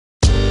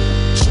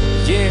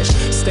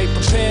Stay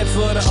prepared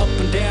for the up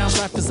and downs.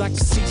 Life is like a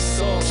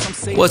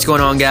seesaw. What's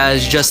going on,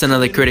 guys? Just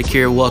another critic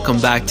here. Welcome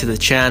back to the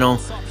channel.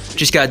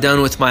 Just got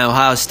done with my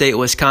Ohio State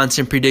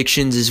Wisconsin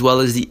predictions as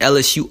well as the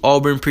LSU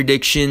Auburn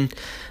prediction.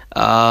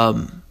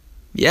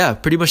 Yeah,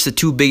 pretty much the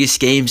two biggest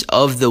games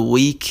of the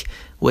week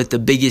with the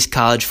biggest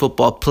college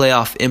football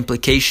playoff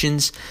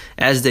implications,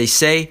 as they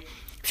say.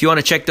 If you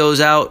want to check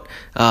those out,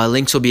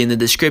 links will be in the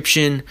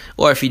description.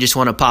 Or if you just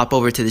want to pop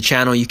over to the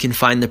channel, you can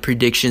find the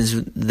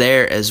predictions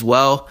there as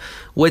well.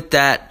 With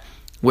that,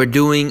 we're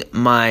doing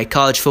my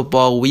college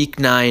football Week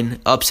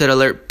 9 upset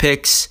alert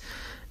picks.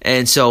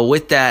 And so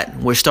with that,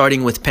 we're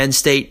starting with Penn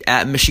State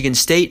at Michigan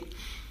State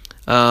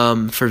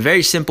for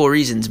very simple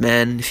reasons,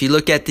 man. If you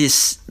look at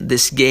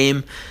this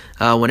game,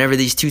 whenever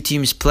these two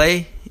teams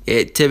play,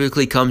 it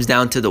typically comes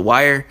down to the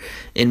wire.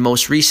 In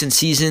most recent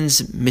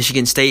seasons,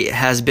 Michigan State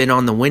has been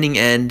on the winning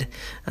end.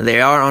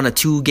 They are on a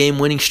 2-game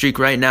winning streak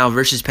right now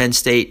versus Penn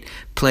State,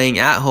 playing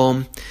at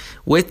home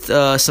with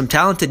some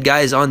talented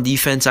guys on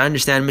defense. I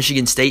understand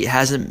Michigan State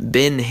hasn't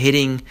been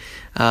hitting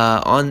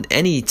on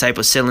any type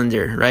of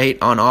cylinder, right,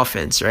 on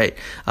offense, right?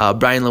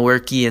 Brian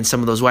Lewerke and some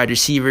of those wide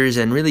receivers,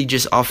 and really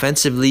just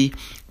offensively,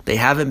 they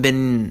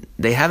haven't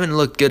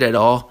looked good at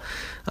all.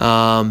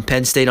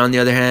 Penn State, on the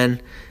other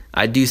hand,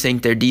 I do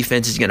think their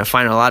defense is going to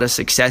find a lot of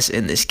success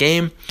in this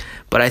game.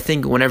 But I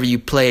think whenever you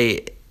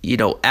play,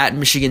 at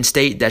Michigan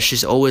State, that's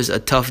just always a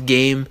tough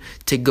game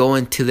to go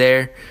into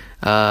their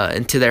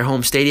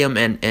home stadium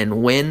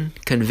and win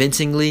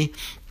convincingly.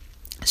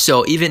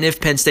 So even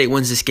if Penn State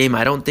wins this game,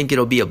 I don't think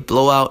it'll be a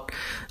blowout.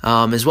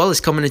 As well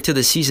as coming into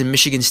the season,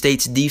 Michigan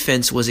State's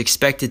defense was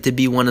expected to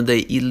be one of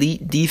the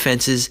elite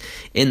defenses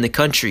in the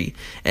country.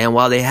 And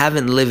while they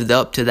haven't lived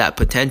up to that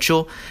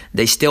potential,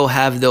 they still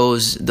have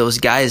those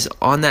guys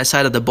on that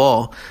side of the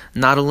ball,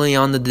 not only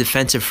on the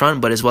defensive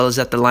front, but as well as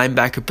at the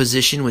linebacker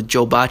position with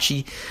Joe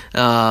Bachie.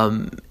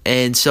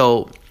 And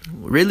so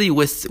really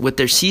with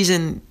their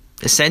season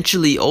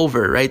essentially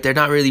over, right? They're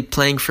not really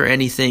playing for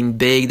anything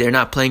big. They're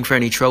not playing for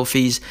any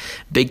trophies.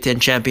 Big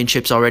Ten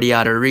championships already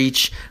out of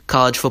reach.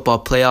 College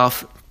football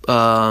playoff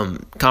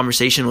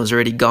conversation was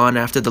already gone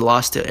after the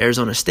loss to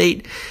Arizona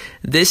State.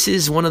 This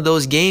is one of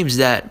those games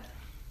that,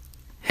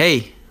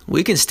 hey,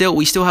 we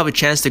still have a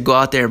chance to go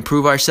out there and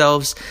prove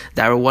ourselves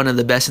that we're one of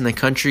the best in the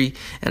country.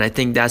 And I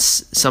think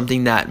that's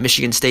something that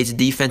Michigan State's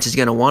defense is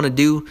going to want to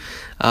do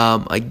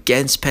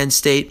against Penn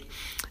State.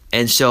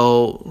 And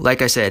so,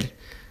 like I said,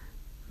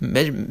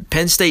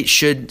 Penn State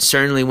should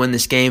certainly win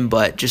this game,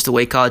 but just the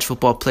way college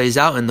football plays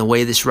out and the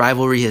way this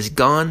rivalry has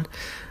gone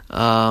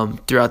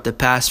throughout the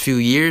past few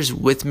years,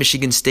 with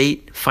Michigan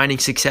State finding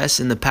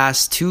success in the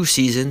past 2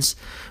 seasons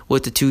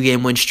with the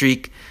 2-game win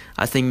streak,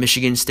 I think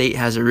Michigan State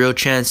has a real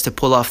chance to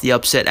pull off the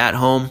upset at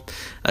home,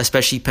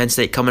 especially Penn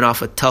State coming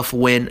off a tough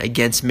win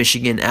against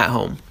Michigan at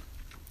home.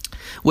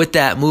 With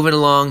that, moving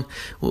along,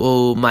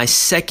 my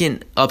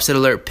second upset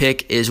alert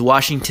pick is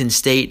Washington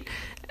State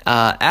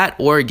at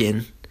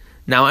Oregon.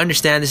 Now, I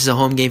understand this is a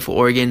home game for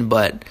Oregon,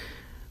 but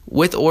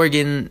with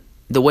Oregon,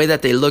 the way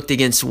that they looked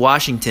against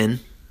Washington,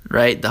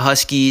 right, the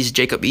Huskies,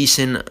 Jacob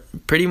Eason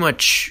pretty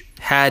much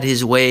had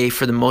his way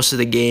for the most of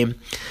the game.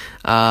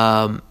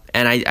 And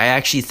I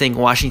actually think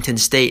Washington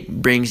State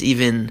brings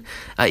even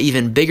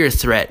bigger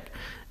threat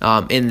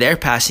in their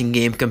passing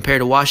game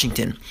compared to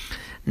Washington.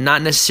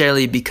 Not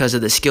necessarily because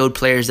of the skilled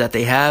players that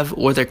they have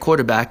or their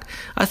quarterback.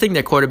 I think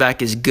their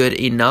quarterback is good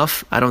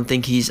enough. I don't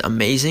think he's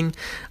amazing.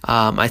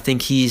 I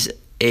think he's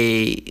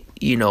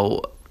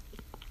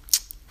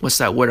what's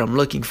that word I'm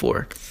looking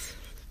for?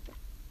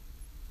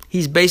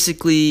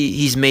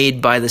 He's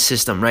made by the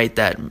system, right?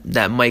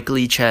 That Mike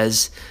Leach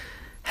has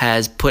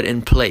put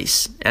in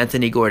place.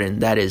 Anthony Gordon,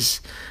 that is.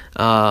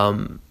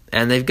 And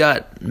they've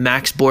got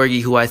Max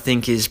Borghi, who I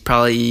think is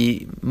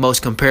probably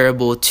most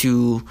comparable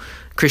to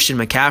Christian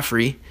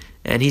McCaffrey,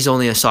 and he's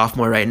only a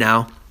sophomore right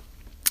now.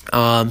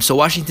 So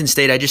Washington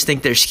State, I just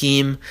think their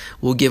scheme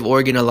will give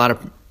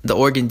the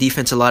Oregon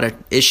defense a lot of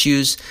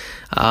issues.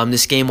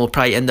 This game will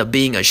probably end up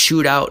being a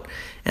shootout,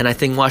 and I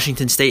think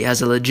Washington State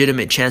has a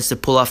legitimate chance to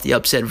pull off the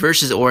upset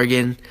versus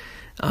Oregon.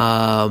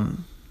 It's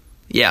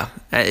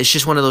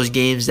just one of those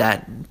games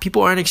that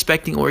people aren't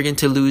expecting Oregon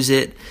to lose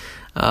it.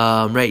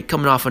 Right,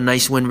 coming off a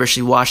nice win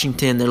versus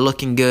Washington, they're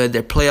looking good.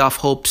 Their playoff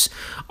hopes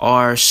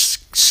are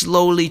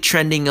slowly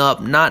trending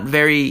up. Not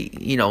very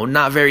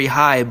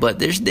high, but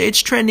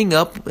it's trending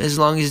up as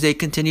long as they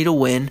continue to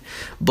win.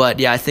 But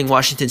yeah, I think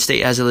Washington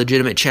State has a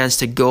legitimate chance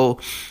to go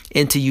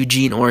into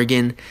Eugene,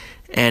 Oregon,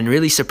 and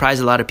really surprise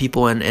a lot of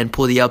people and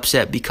pull the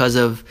upset because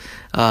of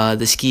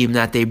the scheme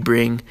that they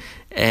bring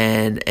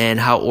and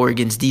how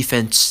Oregon's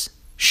defense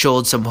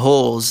showed some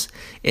holes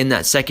in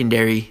that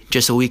secondary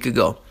just a week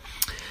ago.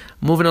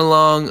 Moving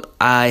along,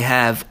 I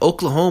have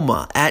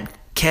Oklahoma at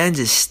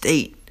Kansas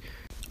State.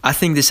 I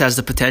think this has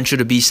the potential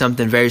to be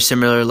something very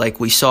similar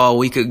like we saw a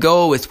week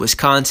ago with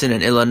Wisconsin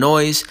and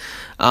Illinois.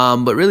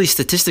 But really,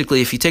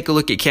 statistically, if you take a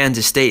look at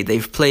Kansas State,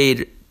 they've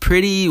played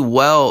pretty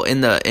well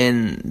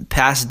in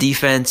pass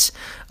defense,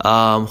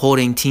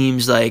 holding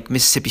teams like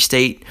Mississippi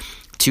State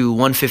to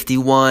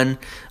 151,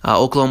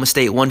 Oklahoma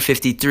State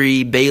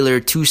 153, Baylor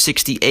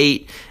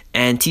 268,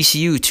 and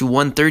TCU to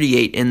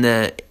 138 in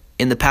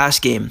the pass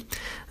game.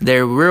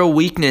 Their real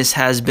weakness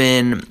has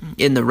been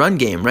in the run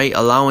game, right?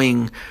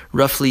 Allowing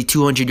roughly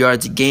 200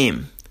 yards a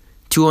game.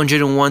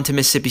 201 to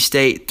Mississippi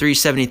State,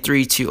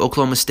 373 to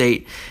Oklahoma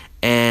State,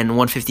 and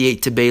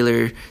 158 to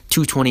Baylor,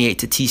 228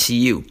 to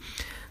TCU.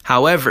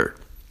 However,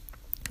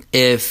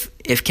 if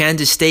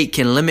Kansas State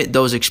can limit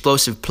those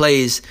explosive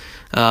plays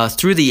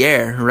through the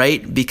air,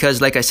 right?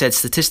 Because like I said,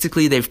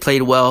 statistically they've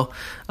played well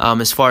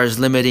as far as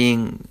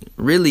limiting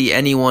really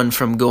anyone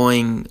from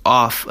going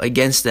off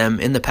against them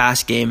in the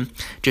pass game,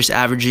 just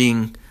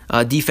averaging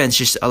defense,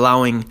 just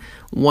allowing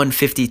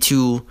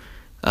 152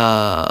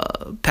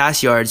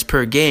 pass yards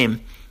per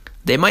game.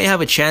 They might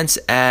have a chance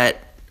at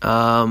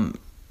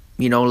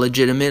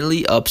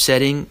legitimately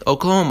upsetting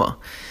Oklahoma.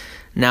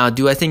 Now,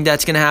 do I think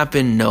that's going to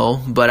happen?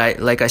 No, but I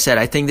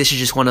think this is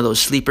just one of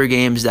those sleeper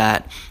games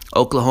that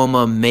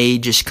Oklahoma may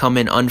just come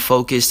in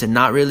unfocused and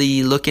not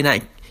really looking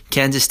at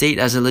Kansas State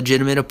as a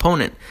legitimate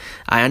opponent.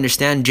 I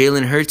understand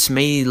Jalen Hurts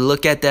may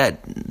look at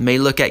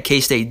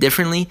K-State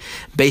differently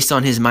based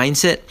on his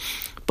mindset,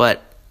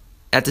 but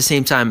at the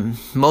same time,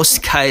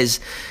 most guys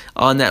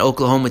on that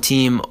Oklahoma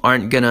team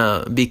aren't going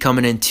to be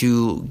coming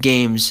into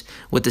games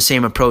with the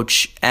same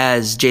approach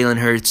as Jalen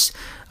Hurts.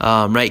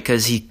 Right,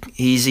 because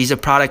he's a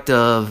product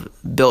of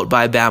built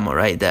by Bama,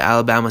 right? The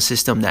Alabama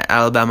system, that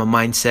Alabama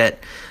mindset.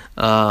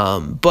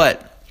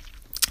 But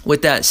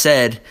with that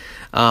said,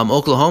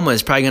 Oklahoma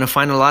is probably going to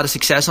find a lot of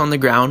success on the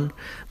ground,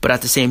 but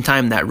at the same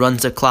time, that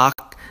runs the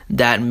clock.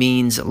 That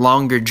means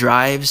longer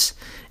drives,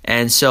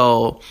 and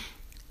so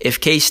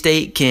if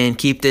K-State can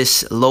keep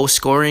this low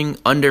scoring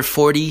under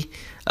 40,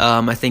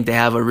 I think they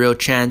have a real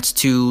chance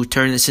to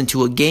turn this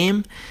into a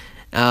game.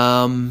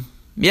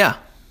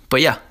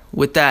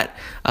 With that,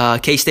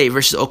 K-State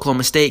versus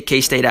Oklahoma State,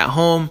 K-State at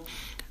home,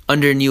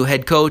 under a new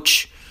head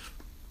coach,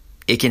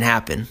 it can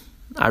happen.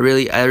 I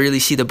really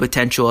see the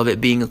potential of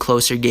it being a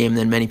closer game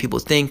than many people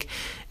think,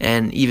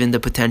 and even the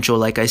potential,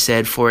 like I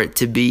said, for it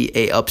to be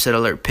a upset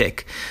alert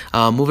pick.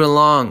 Moving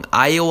along,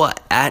 Iowa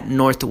at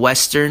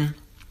Northwestern.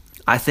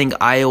 I think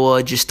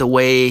Iowa, just the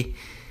way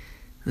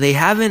they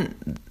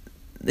haven't,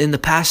 in the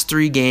past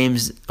 3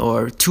 games,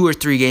 or 2 or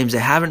 3 games, they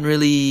haven't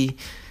really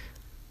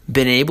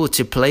been able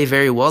to play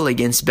very well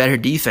against better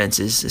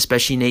defenses,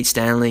 especially Nate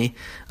Stanley.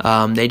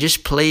 They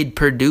just played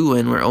Purdue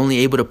and were only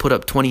able to put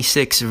up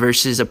 26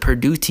 versus a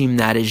Purdue team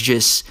that is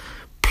just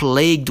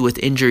plagued with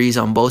injuries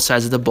on both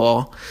sides of the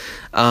ball.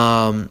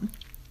 And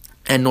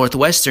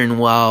Northwestern,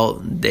 while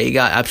they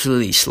got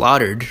absolutely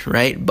slaughtered,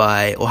 right,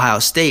 by Ohio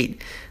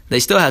State, they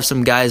still have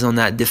some guys on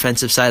that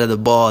defensive side of the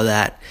ball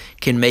that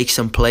can make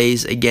some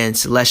plays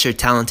against lesser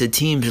talented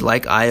teams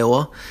like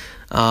Iowa.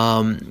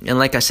 And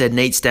like I said,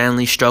 Nate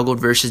Stanley struggled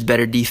versus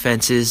better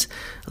defenses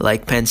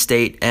like Penn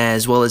State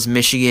as well as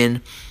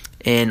Michigan,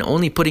 and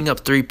only putting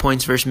up 3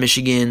 points versus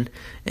Michigan,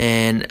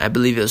 and I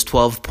believe it was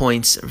 12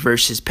 points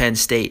versus Penn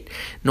State.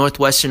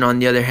 Northwestern, on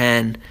the other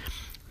hand,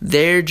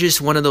 they're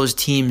just one of those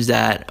teams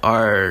that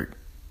are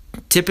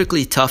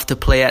typically tough to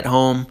play at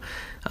home.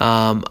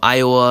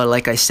 Iowa,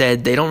 like I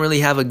said, they don't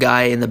really have a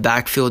guy in the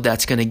backfield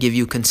that's going to give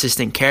you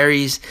consistent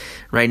carries.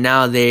 Right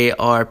now, they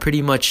are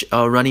pretty much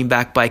running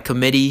back by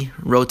committee,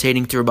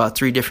 rotating through about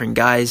 3 different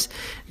guys.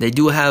 They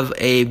do have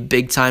a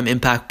big-time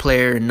impact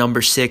player,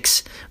 number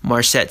 6,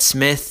 Marset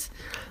Smith.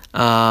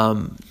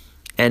 And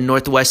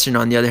Northwestern,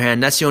 on the other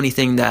hand, that's the only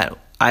thing that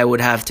I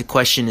would have to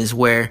question is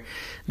where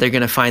they're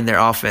going to find their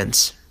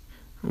offense.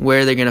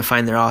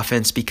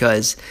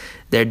 Because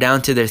they're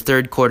down to their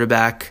 3rd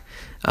quarterback.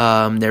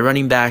 Their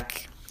running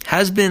back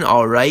has been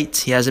all right.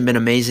 He hasn't been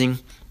amazing.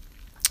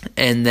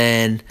 And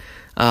then,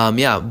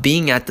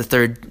 being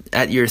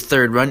at your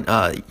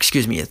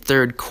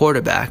third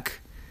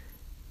quarterback,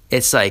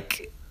 it's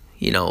like,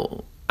 I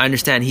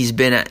understand he's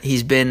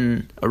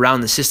been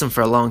around the system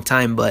for a long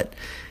time, but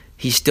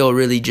he's still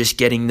really just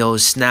getting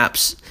those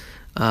snaps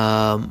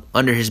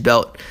under his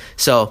belt.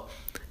 So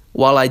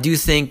while I do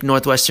think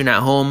Northwestern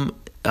at home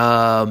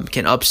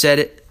can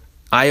upset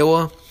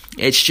Iowa,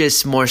 it's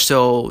just more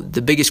so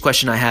the biggest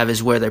question I have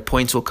is where their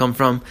points will come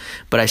from.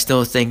 But I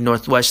still think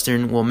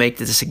Northwestern will make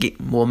this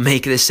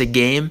a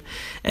game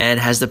and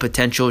has the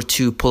potential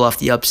to pull off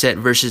the upset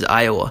versus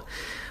Iowa.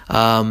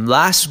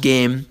 Last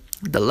game,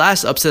 the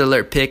last upset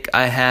alert pick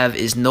I have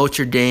is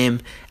Notre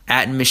Dame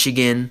at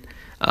Michigan.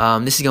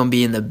 This is going to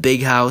be in the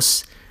big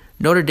house.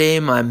 Notre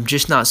Dame, I'm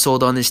just not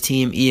sold on this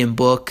team. Ian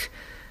Book,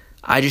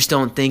 I just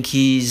don't think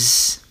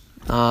he's,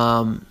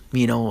 I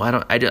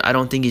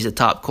don't think he's a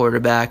top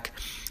quarterback.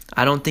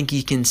 I don't think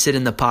he can sit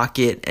in the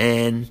pocket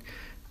and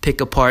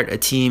pick apart a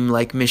team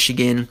like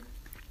Michigan.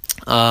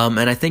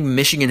 And I think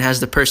Michigan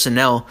has the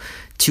personnel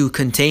to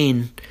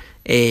contain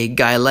a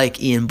guy like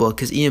Ian Book,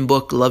 because Ian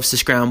Book loves to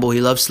scramble.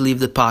 He loves to leave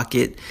the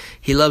pocket.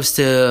 He loves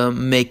to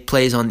make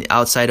plays on the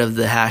outside of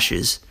the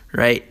hashes,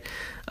 right?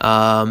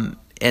 And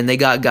they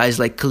got guys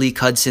like Khaleke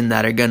Hudson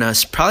that are going to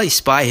probably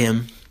spy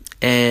him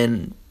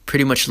and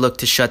pretty much look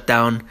to shut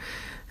down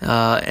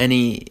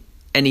any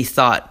any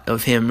thought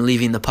of him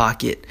leaving the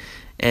pocket.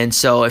 And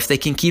so if they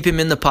can keep him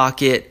in the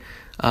pocket,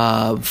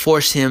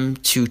 force him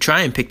to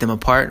try and pick them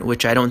apart,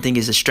 which I don't think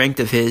is a strength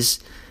of his,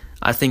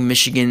 I think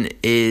Michigan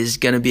is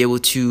going to be able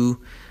to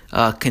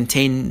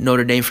contain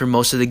Notre Dame for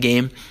most of the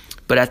game.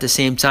 But at the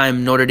same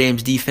time, Notre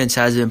Dame's defense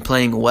has been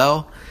playing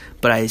well,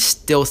 but I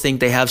still think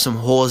they have some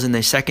holes in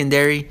their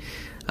secondary.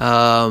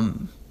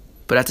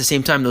 But at the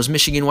same time, those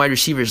Michigan wide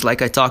receivers,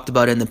 like I talked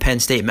about in the Penn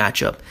State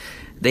matchup,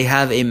 they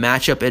have a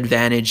matchup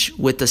advantage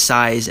with the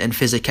size and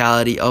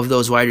physicality of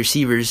those wide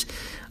receivers.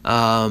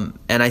 And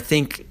I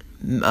think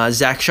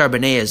Zach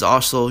Charbonnet is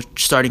also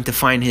starting to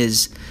find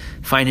his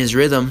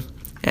rhythm,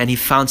 and he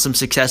found some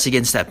success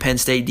against that Penn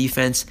State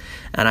defense.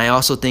 And I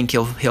also think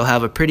he'll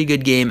have a pretty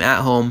good game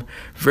at home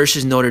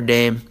versus Notre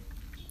Dame.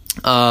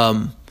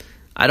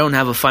 I don't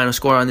have a final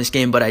score on this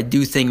game, but I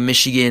do think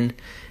Michigan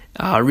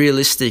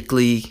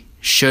realistically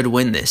should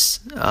win this.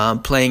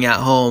 Playing at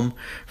home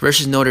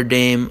versus Notre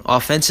Dame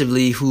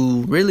offensively,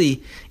 who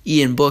really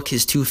Ian Book,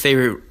 his two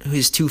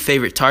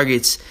favorite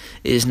targets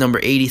is number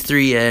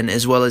 83 and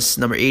as well as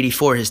number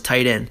 84, his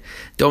tight end.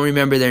 Don't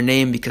remember their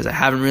name because I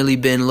haven't really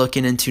been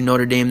looking into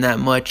Notre Dame that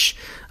much.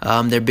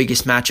 Their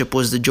biggest matchup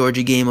was the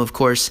Georgia game, of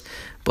course.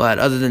 But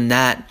other than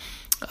that,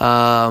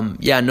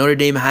 Notre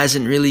Dame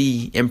hasn't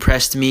really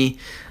impressed me.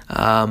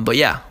 But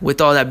yeah,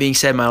 with all that being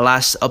said, my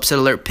last upset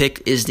alert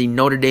pick is the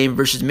Notre Dame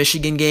versus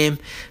Michigan game.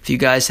 If you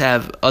guys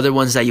have other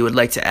ones that you would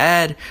like to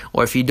add,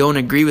 or if you don't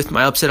agree with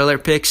my upset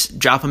alert picks,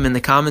 drop them in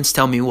the comments,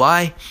 tell me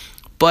why.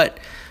 But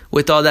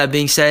with all that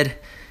being said,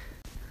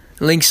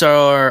 links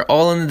are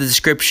all in the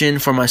description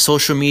for my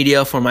social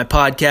media, for my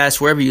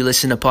podcast, wherever you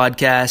listen to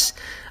podcasts.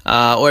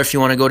 Or if you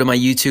want to go to my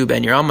YouTube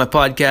and you're on my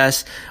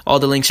podcast, all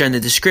the links are in the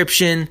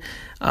description.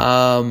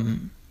 All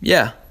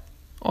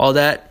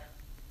that.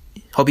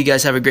 Hope you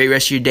guys have a great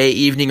rest of your day,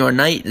 evening, or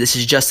night. This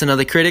is Just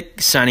Another Critic,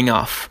 signing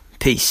off.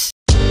 Peace.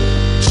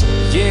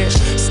 Yeah,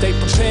 stay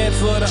prepared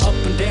for the up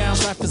and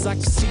downs. Life is like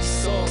a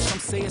seesaw. Some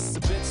say it's a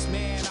bitch,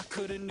 man.